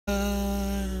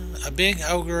A big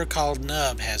ogre called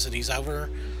Nub has it. He's over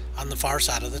on the far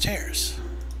side of the terrace.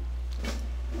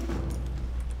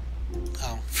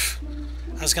 Oh.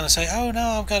 I was going to say, oh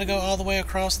no, I've got to go all the way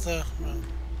across the...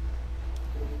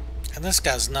 And this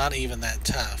guy's not even that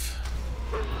tough.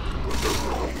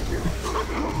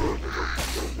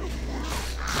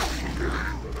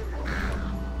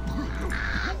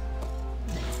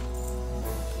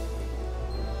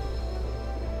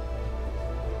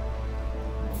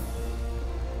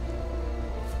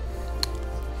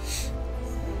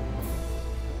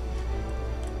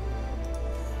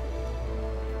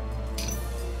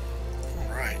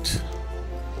 Alright.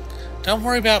 Don't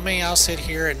worry about me, I'll sit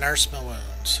here and nurse my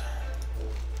wounds.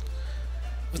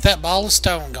 With that ball of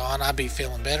stone gone, I'd be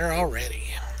feeling better already.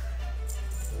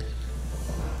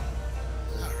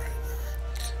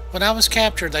 Alright. When I was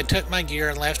captured, they took my gear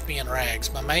and left me in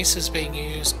rags. My mace is being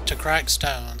used to crack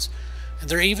stones, and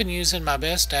they're even using my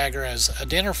best dagger as a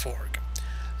dinner fork.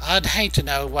 I'd hate to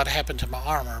know what happened to my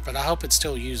armor, but I hope it's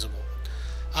still usable.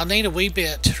 I'll need a wee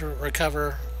bit to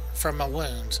recover from my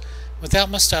wounds. Without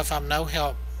my stuff, I'm no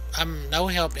help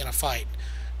in a fight.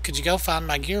 Could you go find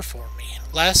my gear for me?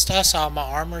 Last I saw, my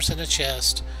armor's in a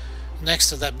chest next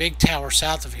to that big tower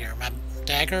south of here. My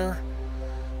dagger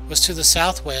was to the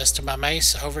southwest and my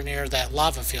mace over near that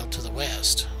lava field to the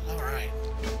west. Alright.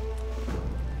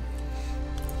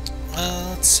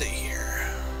 Let's see here.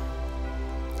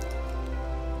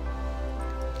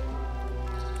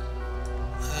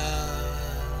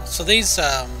 So these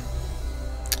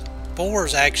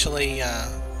boars actually,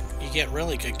 you get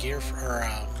really good gear for, or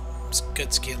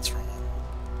good skins from them.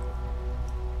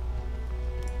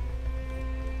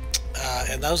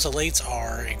 And those elites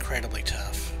are incredibly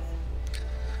tough.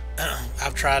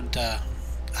 I've tried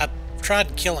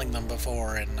killing them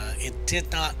before, and it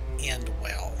did not end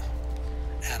well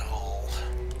at all.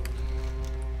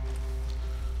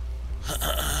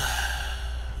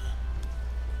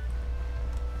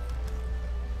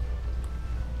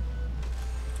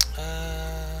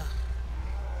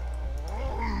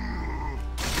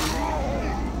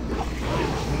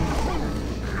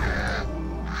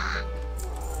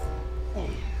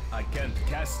 I can't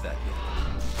cast that yet.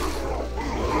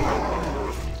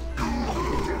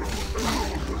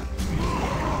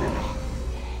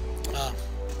 Oh.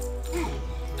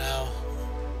 No.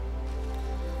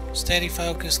 Steady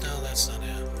focus? No, that's not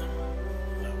it.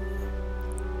 No.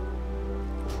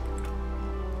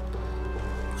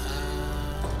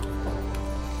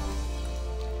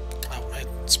 Oh,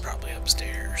 it's probably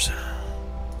upstairs.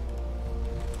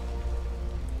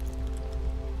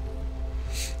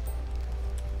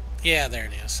 Yeah, there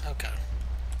it is. Okay.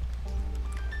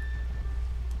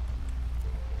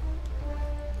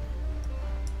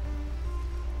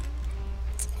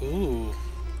 Ooh.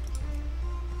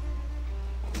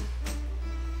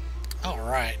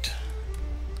 Alright.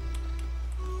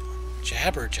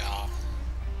 Jabberjaw.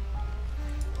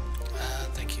 I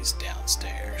think he's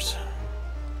downstairs.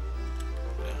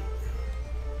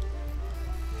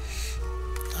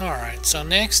 Alright, so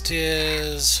next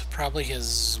is probably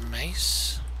his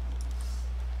mace.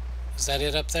 Is that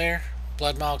it up there?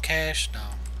 Bloodmaul cache? No.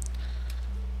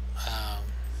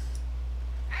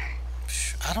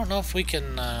 I don't know if we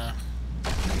can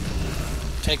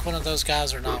take one of those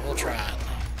guys or not. We'll try it.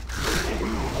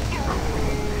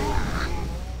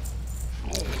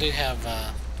 We do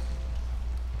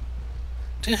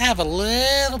have a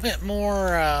little bit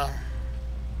more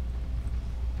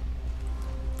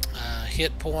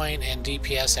hit point and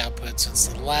DPS output since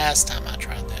the last time I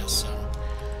tried this. So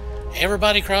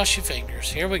everybody cross your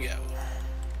fingers. Here we go.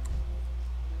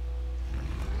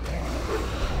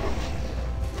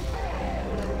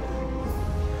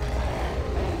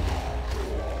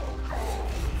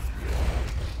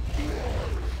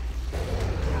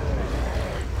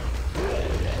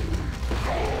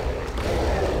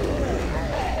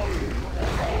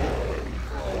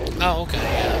 Oh, okay,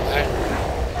 yeah.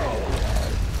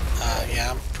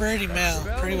 Yeah, I'm pretty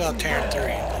well tearing through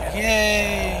you.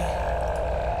 Yay!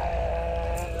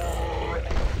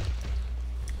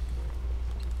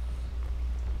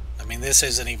 I mean, this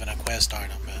isn't even a quest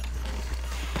item, but...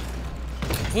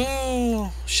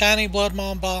 Ooh! Shiny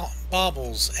Bloodmaul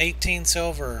baubles. 18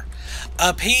 silver.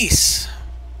 A piece!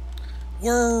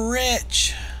 We're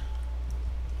rich!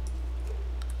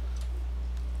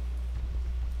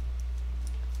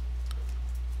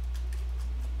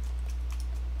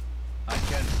 I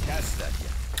can't cast that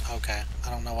yet. Okay, I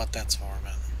don't know what that's for,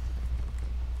 but...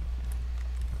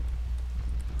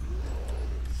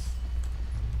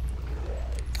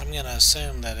 I'm gonna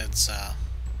assume that it's,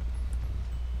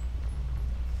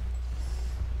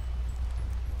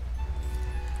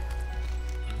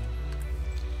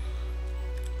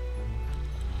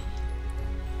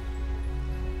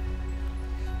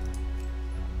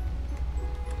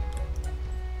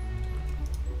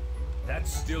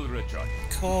 That's still recharging.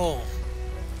 Cool.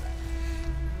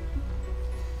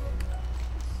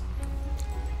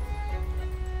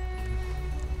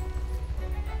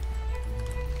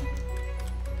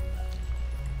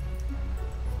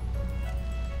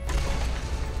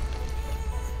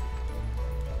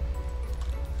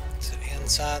 Is it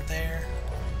inside there?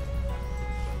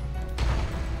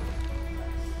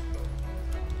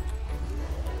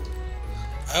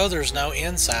 Oh, there's no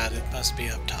inside. It must be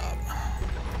up top.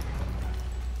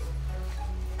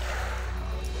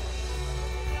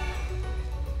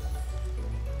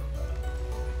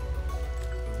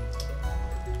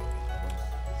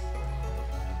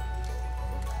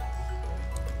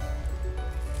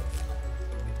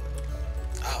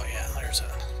 Oh yeah, there's a...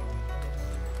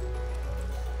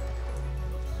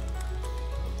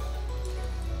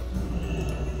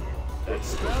 That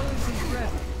spell is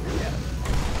impressive. Yeah.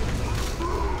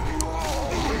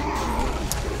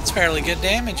 It's fairly good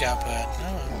damage output.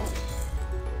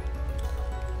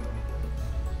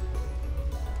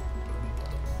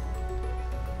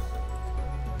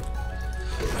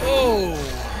 Oh.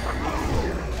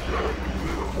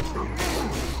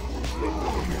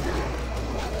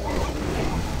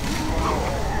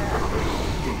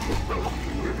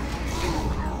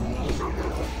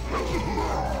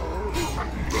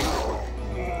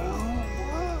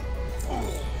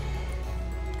 Oh.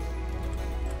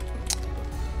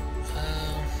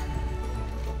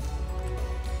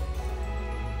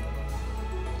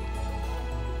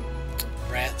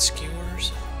 Rat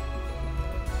skewers.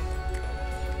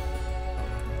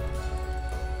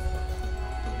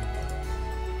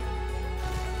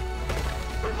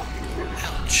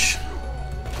 Ouch.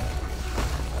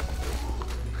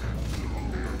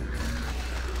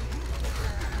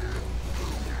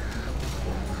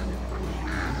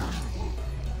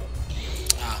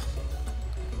 Ah.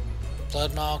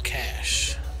 Bloodmaul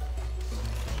cache.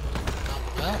 Oh,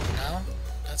 well, no.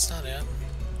 That's not it.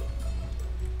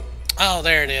 Oh,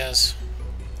 there it is.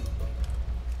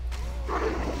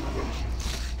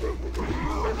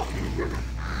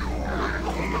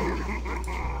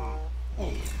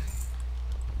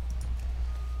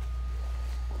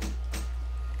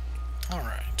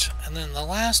 Alright, and then the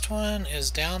last one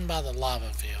is down by the lava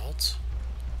fields.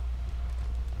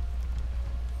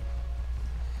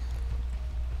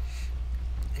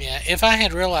 Yeah, if I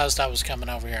had realized I was coming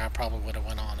over here, I probably would have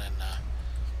went on and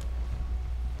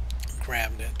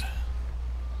grabbed it.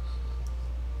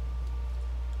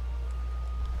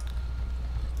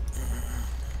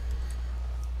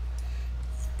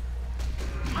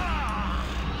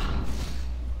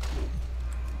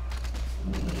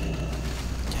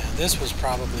 This was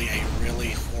probably a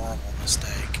really horrible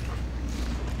mistake.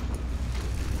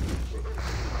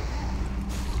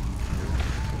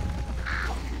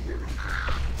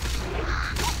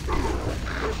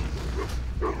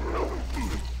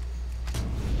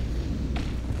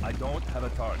 I don't have a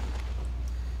target.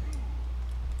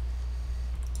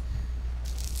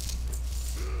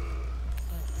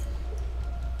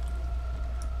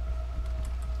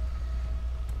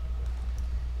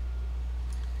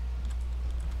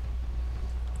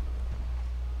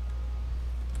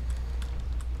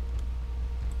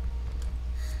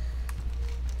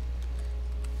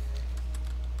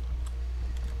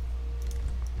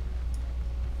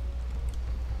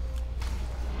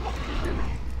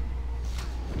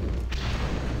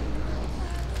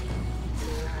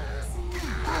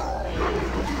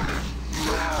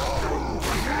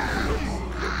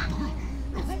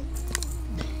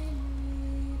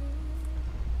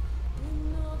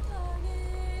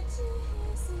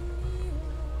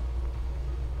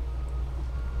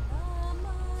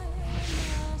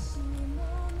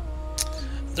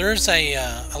 There's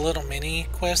a little mini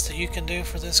quest that you can do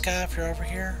for this guy if you're over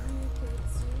here.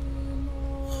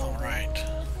 Alright.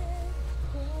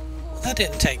 Well, that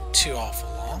didn't take too awful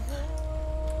long.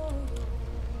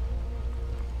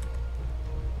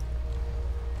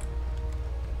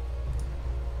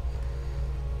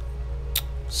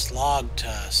 Slog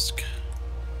tusk.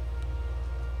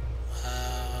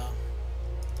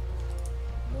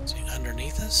 Is he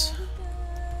underneath us?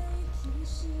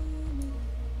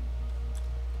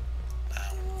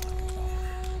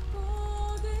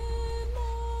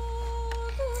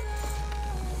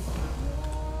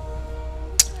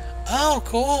 Oh,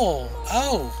 cool.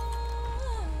 Oh,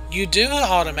 you do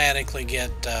automatically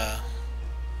get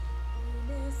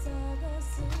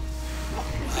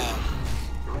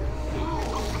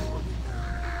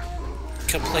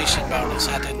completion bonus.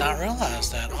 I did not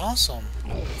realize that. Awesome.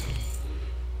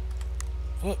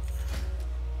 Whoop.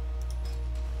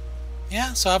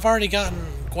 Yeah, so I've already gotten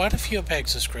quite a few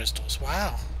Apexis crystals.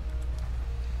 Wow.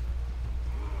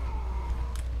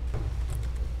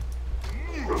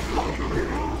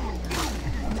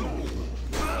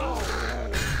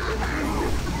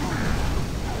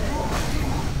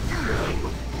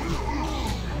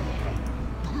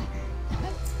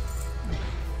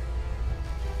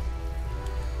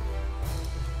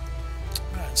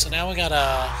 Alright, so now we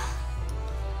gotta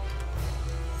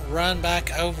run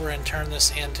back over and turn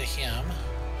this into him.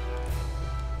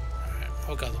 Alright,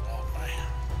 we'll go the long way.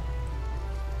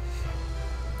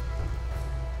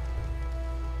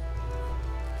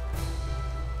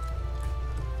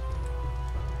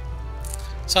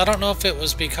 So I don't know if it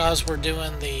was because we're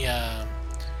doing the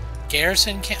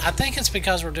I think it's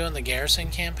because we're doing the Garrison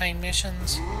Campaign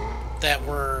missions that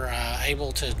we're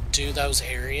able to do those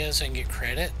areas and get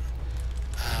credit.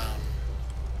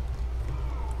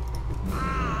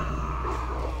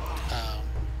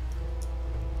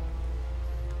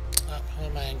 Who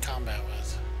am I in combat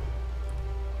with?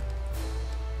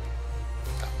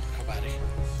 Oh, nobody.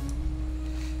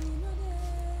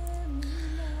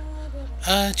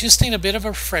 Just need a bit of a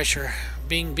refresher.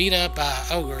 Being beat up by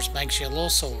ogres makes you a little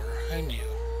sore. Who knew?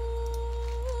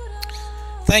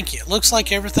 Thank you. Looks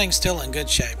like everything's still in good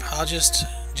shape. I'll just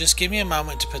give me a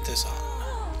moment to put this on.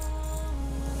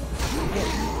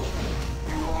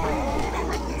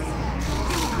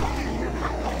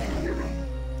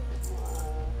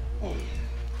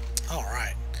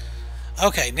 Alright.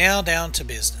 Okay, now down to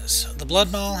business. The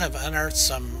Bloodmaul have unearthed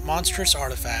some monstrous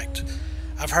artifact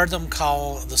I've heard them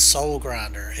call the Soul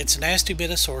Grinder. It's a nasty bit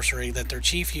of sorcery that their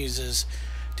chief uses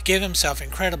to give himself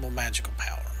incredible magical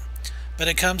power. But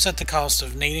it comes at the cost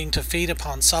of needing to feed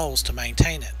upon souls to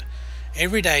maintain it.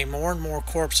 Every day more and more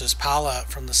corpses pile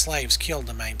up from the slaves killed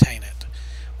to maintain it.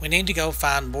 We need to go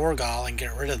find Borgal and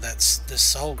get rid of this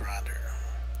Soul Grinder.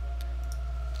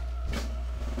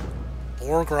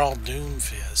 Borgal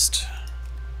Doomfist.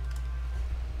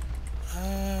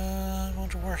 I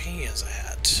wonder where he is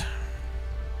at.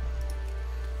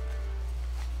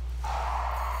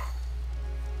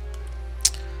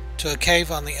 To a cave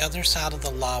on the other side of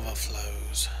the lava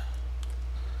flows.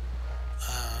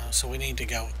 So we need to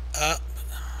go up.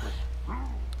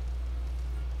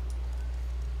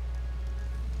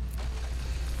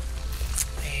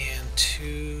 And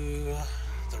to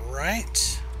the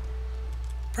right.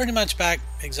 Pretty much back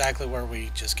exactly where we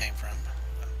just came from.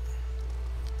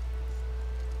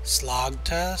 Slog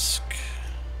Tusk.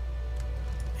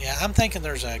 Yeah, I'm thinking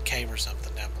there's a cave or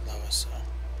something down below us. So.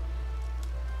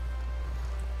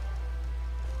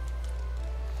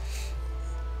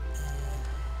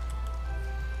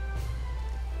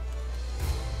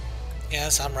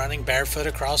 Yes, I'm running barefoot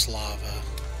across lava,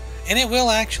 and it will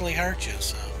actually hurt you.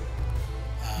 So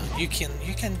you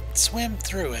can swim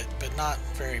through it, but not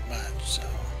very much. So.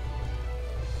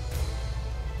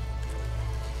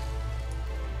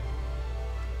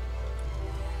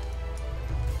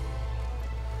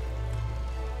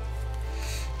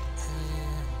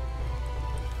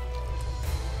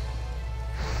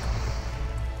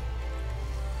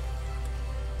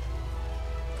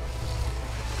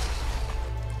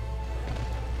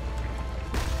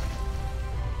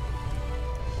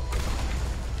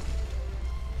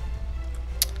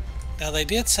 Now they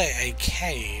did say a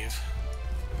cave.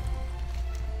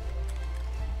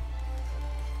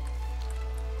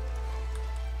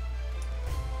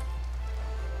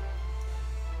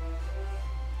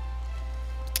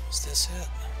 Is this it?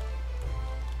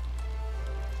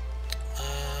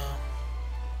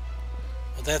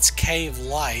 Well, that's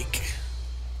cave-like.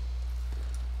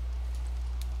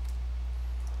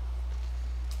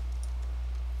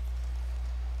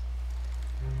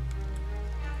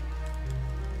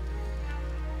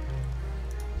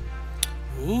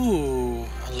 Ooh,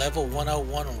 a level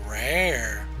 101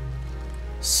 rare.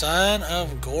 Son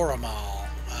of Goramal.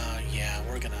 Yeah,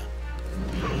 we're gonna...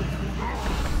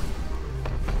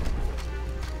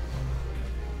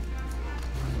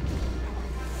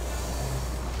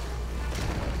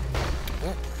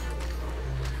 Oh.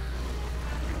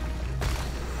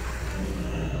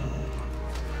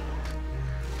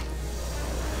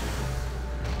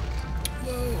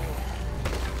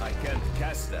 Whoa. I can't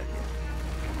cast that yet.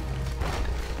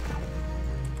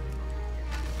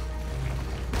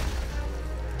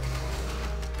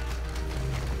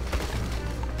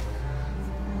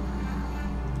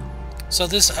 So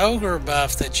this ogre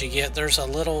buff that you get, there's a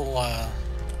little,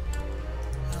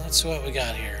 let's see what we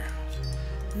got here.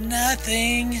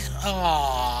 Nothing.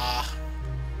 Aww.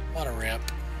 What a rip.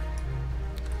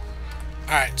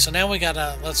 Alright, so now we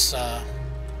gotta, let's,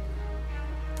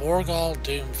 Borgal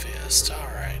Doomfist.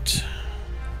 Alright.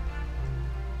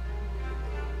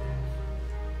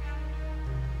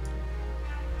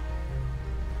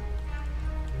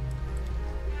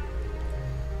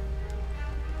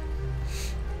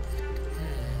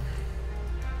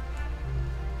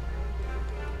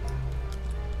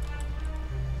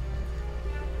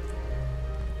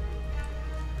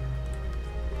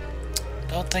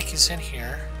 Don't think he's in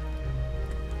here.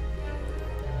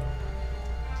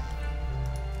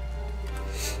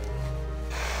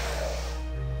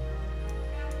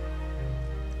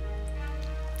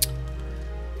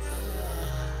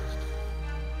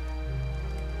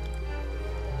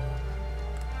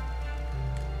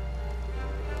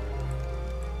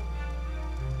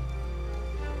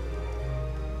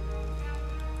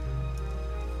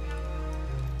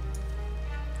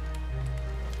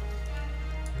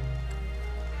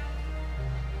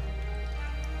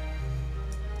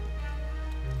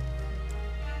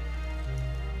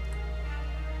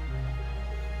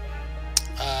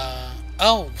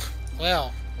 Oh,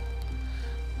 well.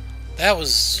 That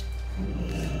was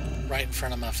right in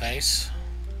front of my face.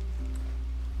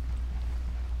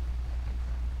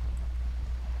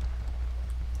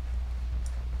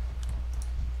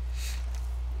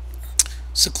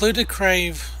 Secluded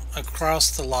cave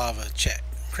across the lava. Check.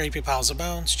 Creepy piles of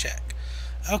bones. Check.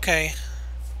 Okay.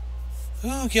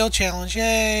 Ooh, guild challenge.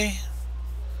 Yay.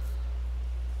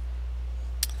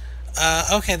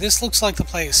 Okay, this looks like the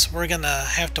place we're gonna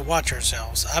have to watch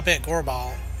ourselves. I bet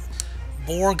Borgal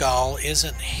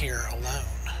isn't here alone.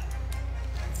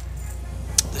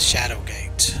 The Shadow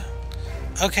Gate.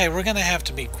 Okay, we're gonna have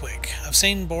to be quick. I've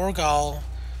seen Borgal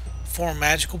form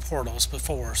magical portals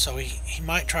before, so he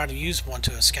might try to use one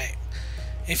to escape.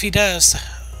 If he does,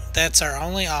 that's our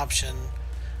only option.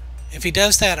 If he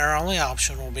does that, our only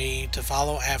option will be to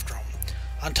follow after him.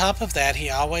 On top of that, he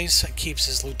always keeps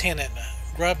his lieutenant,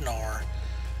 Grubnor,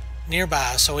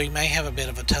 nearby, so he may have a bit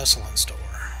of a tussle in store.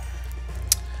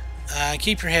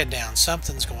 Keep your head down.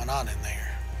 Something's going on in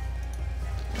there.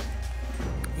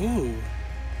 Ooh.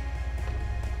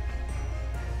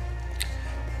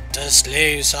 The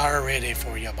slaves are ready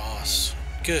for you, boss.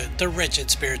 Good. The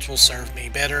wretched spirits will serve me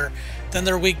better than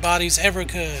their weak bodies ever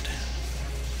could.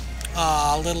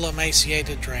 Aw, little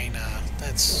emaciated Draenei.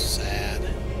 That's sad.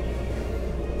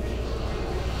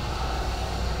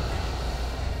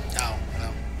 Oh,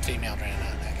 well, female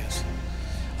Draenei, I guess.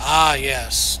 Ah,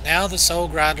 yes. Now the soul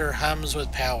grinder hums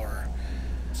with power.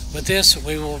 With this,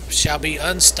 shall be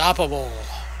unstoppable.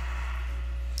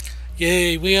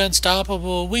 Yay, we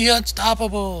unstoppable! We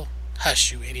unstoppable!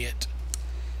 Hush, you idiot.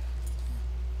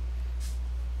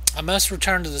 I must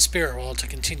return to the spirit world to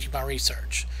continue my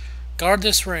research. Guard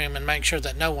this room and make sure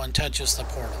that no one touches the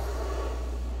portal.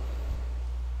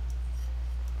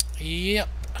 Yep.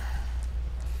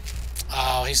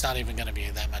 Oh, he's not even going to be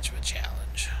that much of a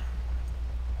challenge.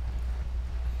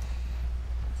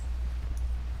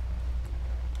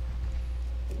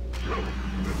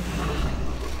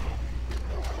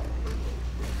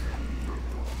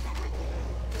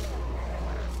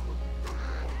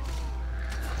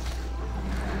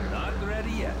 Not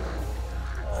ready yet.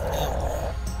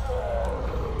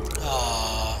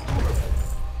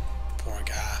 Poor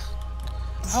guy.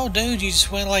 Oh, dude, you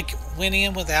just went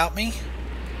in without me?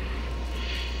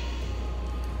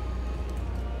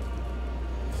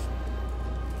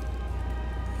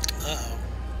 Uh-oh.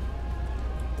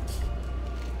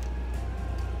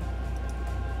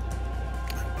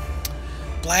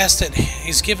 Blast it.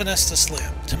 He's given us the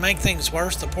slip. To make things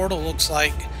worse, the portal looks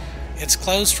like it's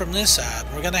closed from this side.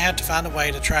 We're going to have to find a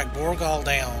way to track Borgal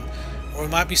down, or we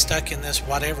might be stuck in this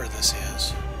whatever this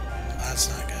is. That's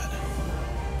not good.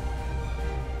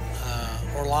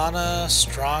 Orlana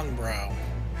Strongbrow.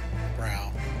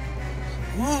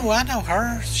 Ooh, I know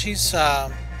her. She's,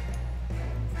 oh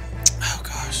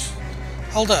gosh.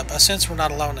 Hold up. I sense we're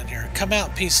not alone in here. Come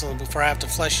out peacefully before I have to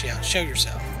flesh you out. Show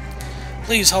yourself.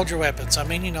 Please hold your weapons. I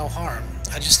mean you no harm.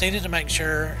 I just needed to make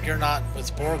sure you're not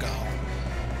with Borgal.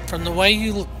 From the way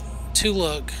you look...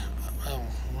 Oh,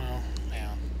 well,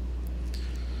 yeah.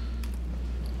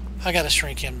 I gotta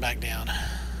shrink him back down.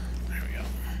 There we go.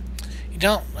 You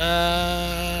don't,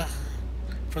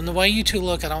 From the way you two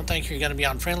look, I don't think you're gonna be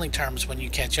on friendly terms when you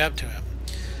catch up to him.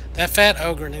 That fat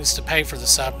ogre needs to pay for the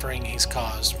suffering he's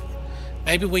caused.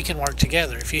 Maybe we can work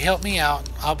together. If you help me out,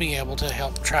 I'll be able to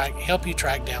help you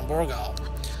track down Borgal.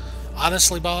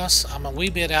 Honestly, boss, I'm a wee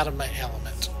bit out of my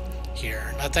element here,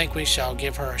 and I think we shall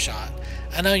give her a shot.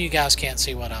 I know you guys can't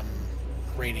see what I'm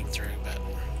reading through, but...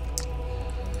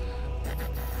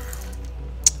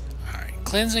 Alright,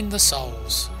 cleansing the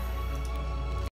souls.